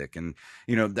analog stick. And,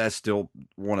 that's still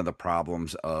one of the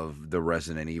problems of the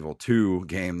Resident Evil 2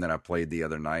 game that I played the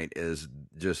other night is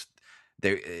just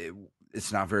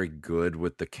it's not very good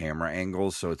with the camera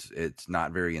angles. So it's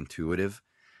not very intuitive,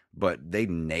 but they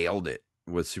nailed it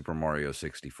with Super Mario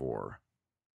 64.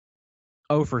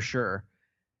 Oh, for sure.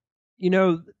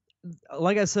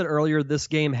 Like I said earlier, this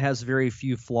game has very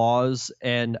few flaws,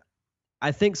 and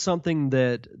I think something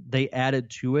that they added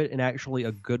to it in actually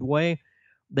a good way,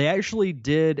 they actually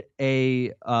did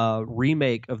a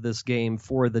remake of this game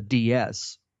for the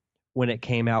DS when it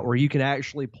came out, where you can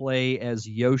actually play as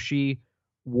Yoshi,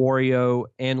 Wario,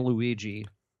 and Luigi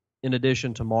in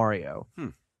addition to Mario.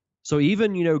 So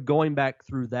even, going back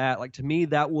through that, like to me,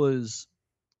 that was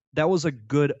a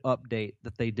good update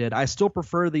that they did. I still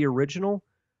prefer the original,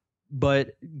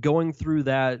 but going through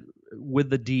that with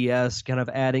the DS, kind of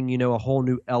adding, a whole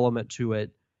new element to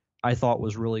it, I thought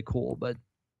was really cool. But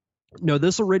no,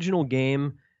 this original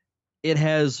game, it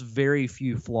has very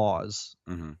few flaws,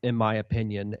 in my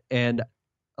opinion. And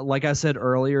like I said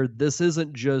earlier, this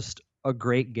isn't just a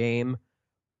great game,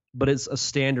 but it's a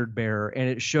standard bearer. And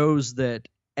it shows that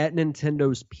at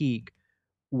Nintendo's peak,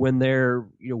 when they're,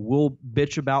 we'll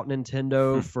bitch about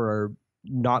Nintendo for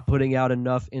not putting out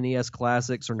enough NES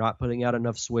classics or not putting out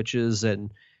enough Switches,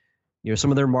 and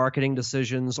some of their marketing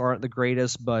decisions aren't the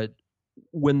greatest, but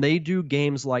when they do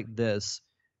games like this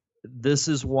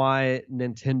is why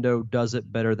Nintendo does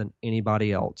it better than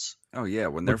anybody else. Oh yeah,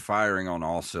 when they're firing on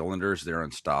all cylinders, they're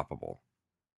unstoppable.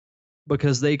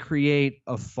 Because they create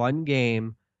a fun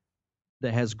game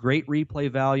that has great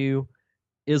replay value,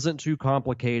 isn't too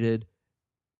complicated,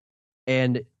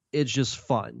 and it's just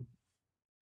fun.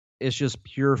 It's just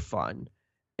pure fun.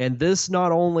 And this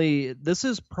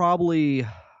is probably,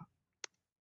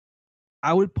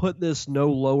 I would put this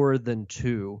no lower than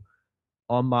 2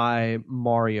 on my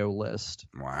Mario list.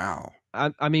 Wow.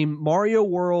 I mean, Mario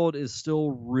World is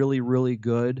still really, really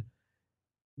good,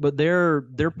 but they're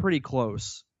pretty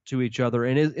close to each other.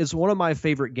 And it's one of my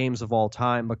favorite games of all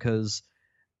time because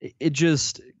it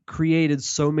just created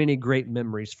so many great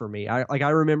memories for me. I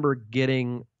remember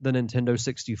getting the Nintendo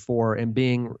 64 and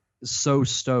being so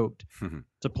stoked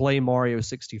to play Mario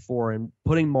 64, and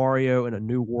putting Mario in a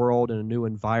new world and a new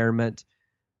environment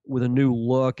with a new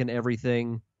look and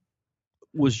everything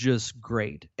was just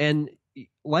great. And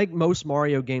like most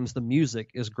Mario games, the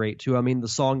music is great too. I mean, the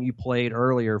song you played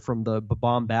earlier from the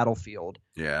Bob-omb Battlefield.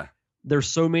 Yeah. There's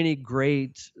so many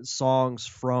great songs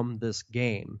from this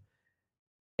game.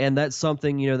 And that's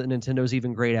something, that Nintendo's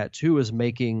even great at too, is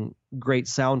making great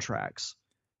soundtracks.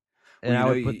 And I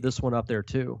would put this one up there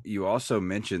too. You also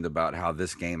mentioned about how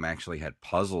this game actually had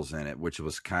puzzles in it, which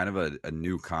was kind of a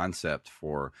new concept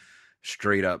for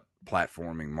straight up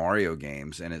platforming Mario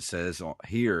games. And it says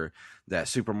here that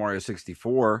Super Mario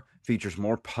 64 features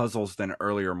more puzzles than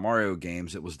earlier Mario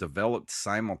games. It was developed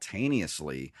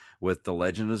simultaneously with The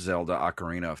Legend of Zelda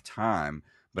Ocarina of Time.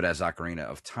 But as Ocarina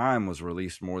of Time was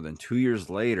released more than 2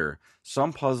 years later,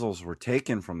 some puzzles were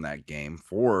taken from that game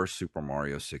for Super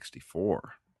Mario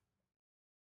 64.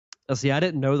 See, I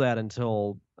didn't know that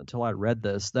until I read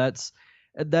this. That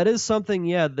is something,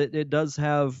 that it does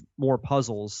have more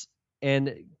puzzles,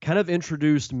 and kind of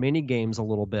introduced mini games a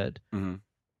little bit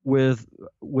with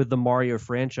the Mario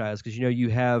franchise, because you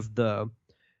have the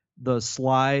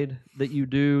slide that you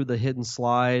do, the hidden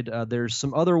slide. There's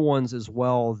some other ones as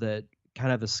well that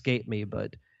kind of escape me,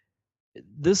 but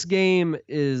this game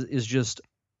is just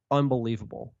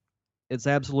unbelievable. It's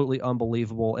absolutely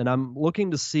unbelievable, and I'm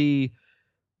looking to see.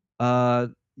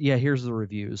 Here's the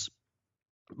reviews.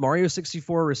 Mario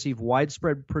 64 received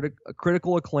widespread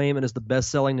critical acclaim and is the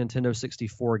best-selling Nintendo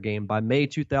 64 game. By May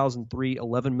 2003,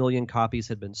 11 million copies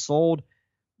had been sold.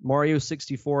 Mario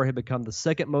 64 had become the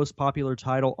second most popular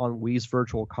title on Wii's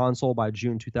Virtual Console by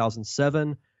June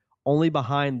 2007, only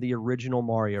behind the original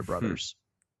Mario Brothers.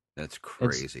 That's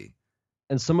crazy.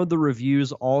 And some of the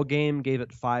reviews, All Game gave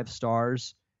it 5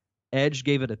 stars. Edge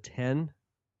gave it a 10.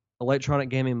 Electronic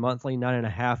Gaming Monthly,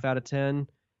 9.5 out of 10.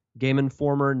 Game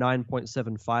Informer,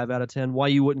 9.75 out of 10. Why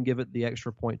you wouldn't give it the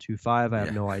extra 0.25, I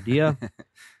have no idea.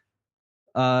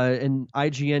 And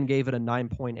IGN gave it a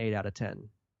 9.8 out of 10.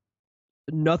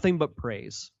 Nothing but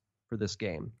praise for this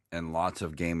game. And lots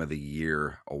of Game of the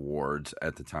Year awards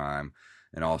at the time.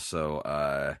 And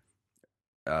also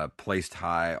placed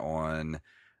high on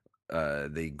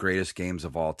the greatest games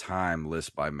of all time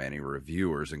list by many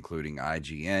reviewers, including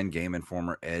IGN, Game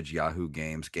Informer, Edge, Yahoo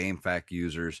Games, GameFAQ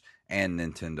users, and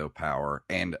Nintendo Power,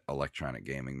 and Electronic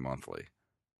Gaming Monthly.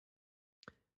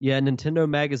 Yeah, Nintendo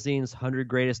Magazine's 100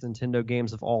 Greatest Nintendo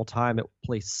Games of All Time, it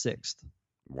placed 6th.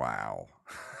 Wow.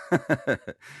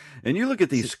 And you look at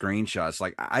these screenshots,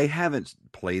 like, I haven't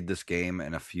played this game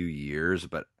in a few years,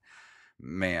 but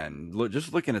man,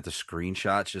 just looking at the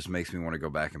screenshots just makes me want to go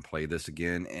back and play this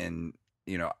again. And,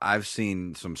 you know, I've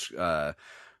seen some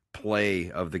play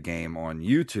of the game on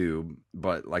YouTube,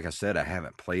 but like I said, I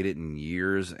haven't played it in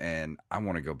years, and I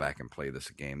want to go back and play this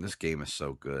game. This game is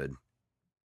so good.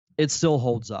 It still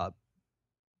holds up.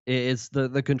 It's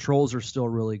the controls are still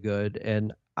really good,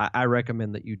 and I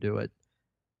recommend that you do it.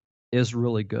 It's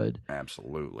really good.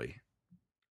 Absolutely.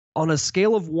 On a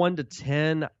scale of 1 to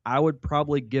 10, I would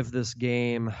probably give this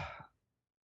game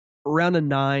around a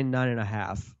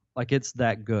 9.5. Like, it's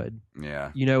that good.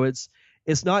 Yeah. You know, it's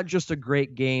not just a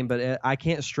great game, but I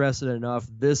can't stress it enough.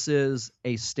 This is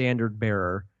a standard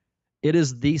bearer. It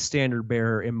is the standard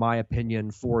bearer, in my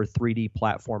opinion, for 3D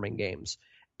platforming games.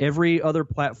 Every other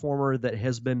platformer that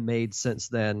has been made since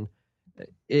then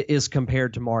is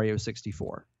compared to Mario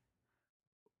 64.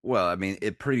 Well, I mean,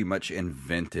 it pretty much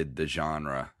invented the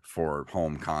genre for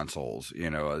home consoles, you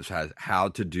know, as how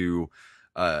to do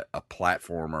a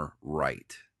platformer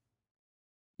right.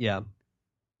 Yeah.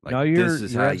 Like, no, you're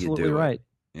how absolutely you do right.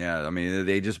 it. Yeah, I mean,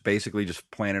 they just basically just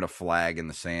planted a flag in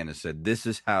the sand and said, this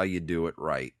is how you do it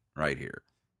right here.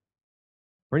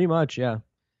 Pretty much, yeah.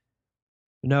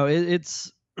 No,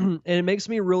 it's and it makes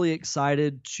me really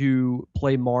excited to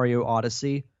play Mario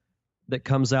Odyssey that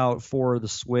comes out for the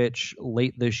Switch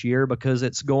late this year, because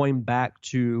it's going back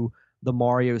to the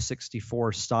Mario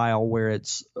 64 style, where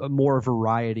it's a more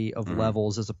variety of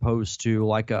levels as opposed to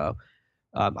like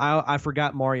I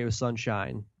forgot Mario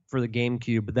Sunshine for the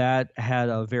GameCube, but that had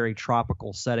a very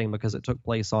tropical setting because it took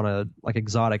place on a like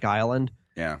exotic island.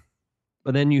 Yeah.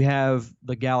 But then you have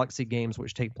the Galaxy games,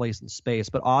 which take place in space.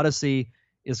 But Odyssey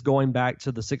is going back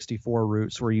to the 64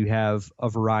 roots, where you have a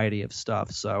variety of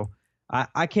stuff. So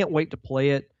I can't wait to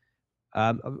play it.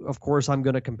 Of course, I'm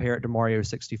going to compare it to Mario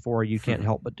 64. You can't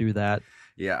help but do that.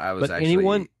 Yeah, I was but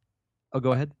actually... Oh,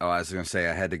 go ahead. Oh, I was going to say,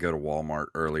 I had to go to Walmart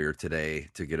earlier today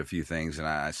to get a few things, and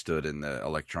I stood in the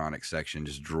electronics section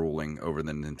just drooling over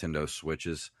the Nintendo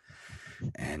Switches.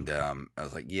 And I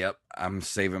was like, yep, I'm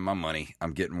saving my money.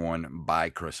 I'm getting one by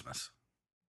Christmas.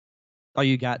 Oh,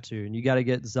 you got to. And you got to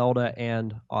get Zelda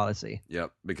and Odyssey.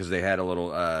 Yep, because they had a little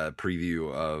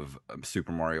preview of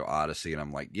Super Mario Odyssey, and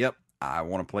I'm like, yep, I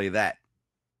want to play that.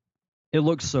 It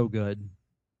looks so good.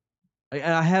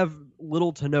 I have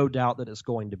little to no doubt that it's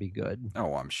going to be good.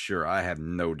 Oh, I'm sure. I have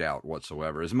no doubt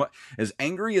whatsoever. As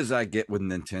angry as I get with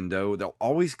Nintendo, they'll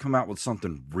always come out with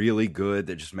something really good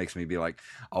that just makes me be like,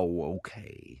 oh,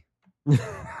 okay.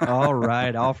 All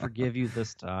right, I'll forgive you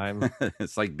this time.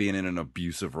 It's like being in an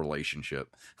abusive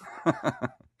relationship.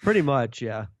 Pretty much,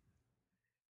 yeah.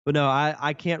 But no,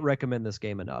 I can't recommend this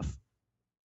game enough.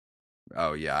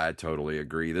 Oh, yeah, I totally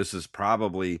agree. This is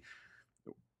probably...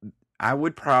 I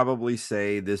would probably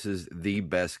say this is the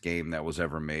best game that was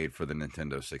ever made for the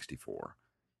Nintendo 64.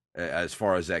 As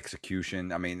far as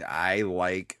execution, I mean, I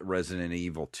like Resident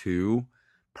Evil 2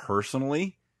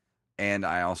 personally, and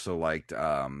I also liked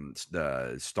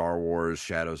the Star Wars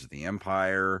Shadows of the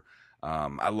Empire.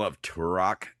 I loved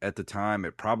Turok at the time.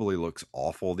 It probably looks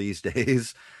awful these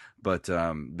days. But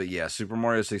yeah, Super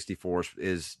Mario 64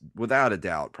 is without a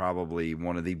doubt probably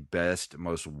one of the best,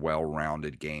 most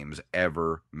well-rounded games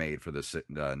ever made for the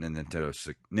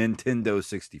Nintendo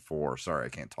 64. Sorry, I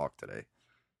can't talk today.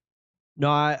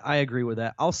 No, I agree with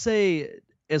that. I'll say,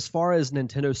 as far as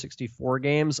Nintendo 64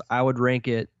 games, I would rank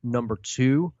it number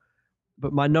 2.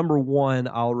 But my number 1,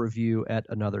 I'll review at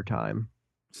another time.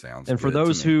 Sounds and for good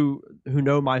those to me. who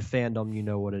know my fandom, you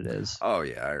know what it is. Oh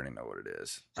yeah, I already know what it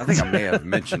is. I think I may have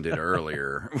mentioned it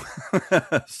earlier.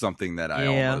 Something that I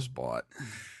almost bought.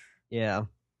 Yeah.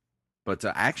 But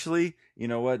actually, you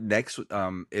know what? Next,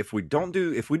 if we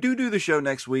do the show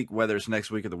next week, whether it's next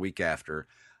week or the week after,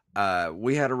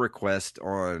 we had a request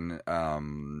on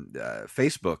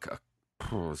Facebook.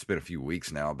 It's been a few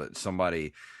weeks now, but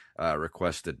somebody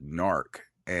requested Narc,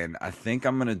 and I think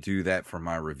I'm going to do that for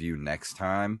my review next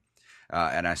time.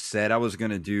 And I said I was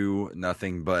going to do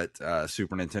nothing but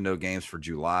Super Nintendo games for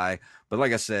July, but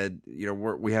like I said,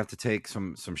 we have to take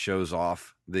some shows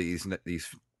off these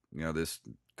this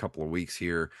couple of weeks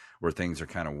here where things are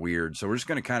kind of weird. So we're just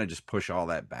going to kind of just push all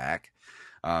that back,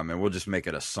 and we'll just make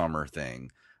it a summer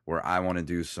thing where I want to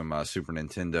do some Super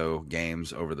Nintendo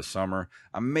games over the summer.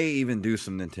 I may even do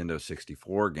some Nintendo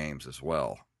 64 games as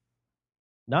well.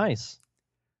 Nice.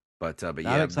 But I'm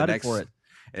yeah, excited for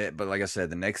it. But like I said,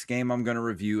 the next game I'm going to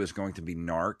review is going to be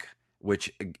Narc,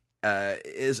 which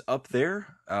is up there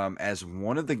as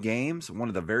one of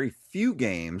the very few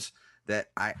games that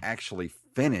I actually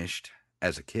finished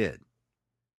as a kid.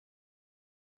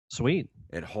 Sweet.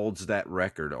 It holds that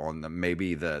record on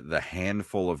maybe the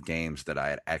handful of games that I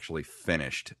had actually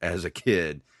finished as a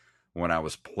kid when I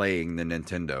was playing the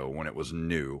Nintendo when it was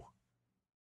new.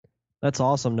 That's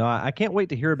awesome. No, I can't wait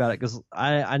to hear about it because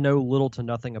I know little to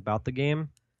nothing about the game.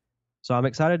 So I'm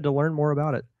excited to learn more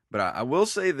about it. But I will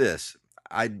say this.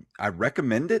 I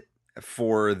recommend it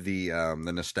for the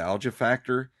nostalgia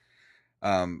factor.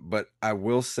 But I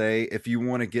will say, if you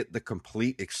want to get the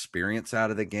complete experience out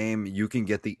of the game, you can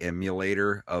get the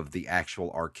emulator of the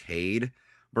actual arcade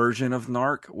version of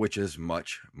Narc, which is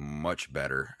much, much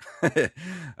better.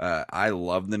 I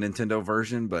love the Nintendo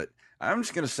version, but I'm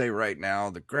just going to say right now,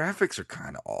 the graphics are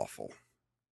kind of awful.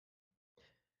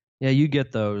 Yeah, you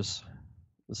get those.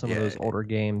 Some of those older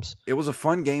games. It was a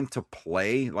fun game to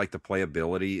play. Like, the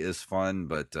playability is fun,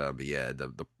 but yeah,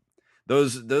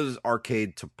 those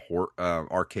arcade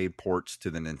ports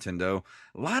to the Nintendo,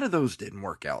 a lot of those didn't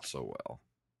work out so well.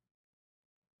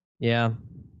 Yeah,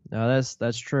 no,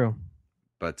 that's true.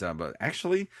 But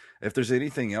actually, if there's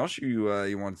anything else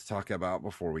you want to talk about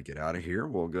before we get out of here,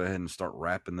 we'll go ahead and start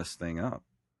wrapping this thing up.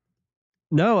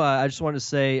 No, I just wanted to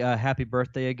say happy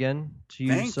birthday again to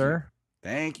you, sir.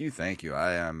 Thank you.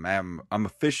 I'm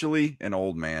officially an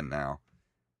old man now.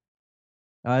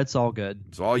 It's all good.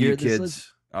 It's all you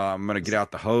kids. I'm going to get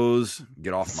out the hose,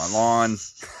 get off my lawn.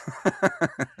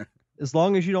 As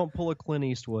long as you don't pull a Clint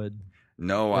Eastwood.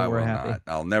 No, I will not.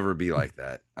 I'll never be like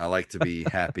that. I like to be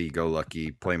happy-go-lucky,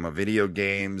 play my video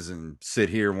games, and sit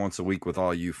here once a week with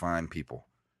all you fine people.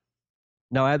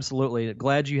 No, absolutely.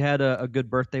 Glad you had a good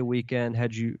birthday weekend.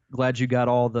 Glad you got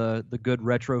all the good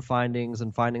retro findings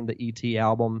and finding the E.T.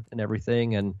 album and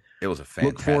everything. And it was a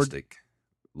fantastic,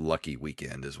 lucky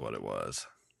weekend is what it was.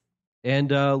 And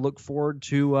look forward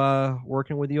to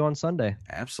working with you on Sunday.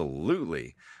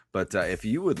 Absolutely. But if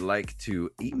you would like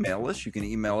to email us, you can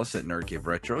email us at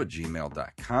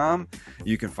nerdcaveretro@gmail.com.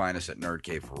 You can find us at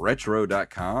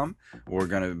nerdcaveretro.com. We're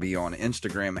going to be on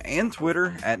Instagram and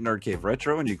Twitter at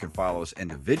nerdcaveretro, and you can follow us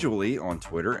individually on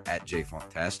Twitter at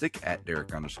jfantastic, at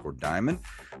Derek_Diamond.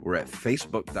 We're at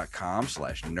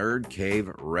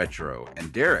facebook.com/nerdcaveretro.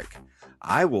 And Derek,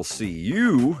 I will see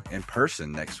you in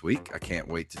person next week. I can't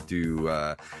wait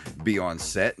to be on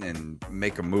set and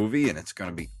make a movie, and it's going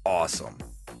to be awesome.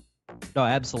 No,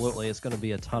 absolutely. It's going to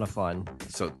be a ton of fun.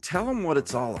 So tell them what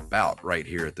it's all about right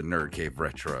here at the Nerd Cave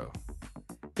Retro.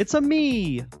 It's a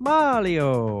me,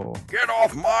 Mario. Get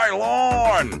off my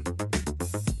lawn!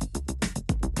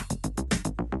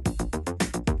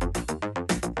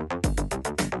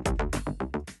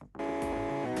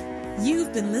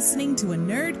 You've been listening to a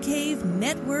Nerd Cave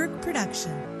Network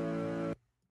production.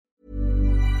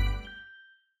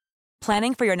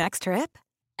 Planning for your next trip?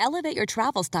 Elevate your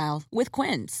travel style with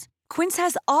Quince. Quince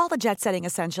has all the jet-setting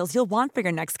essentials you'll want for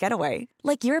your next getaway,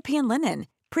 like European linen,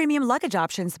 premium luggage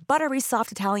options, buttery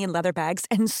soft Italian leather bags,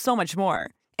 and so much more.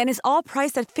 And is all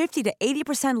priced at 50 to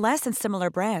 80% less than similar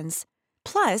brands.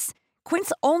 Plus,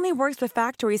 Quince only works with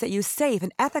factories that use safe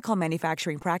and ethical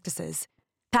manufacturing practices.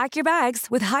 Pack your bags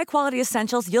with high-quality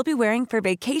essentials you'll be wearing for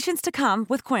vacations to come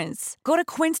with Quince. Go to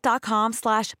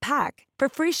quince.com/pack for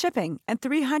free shipping and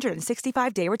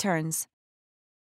 365-day returns.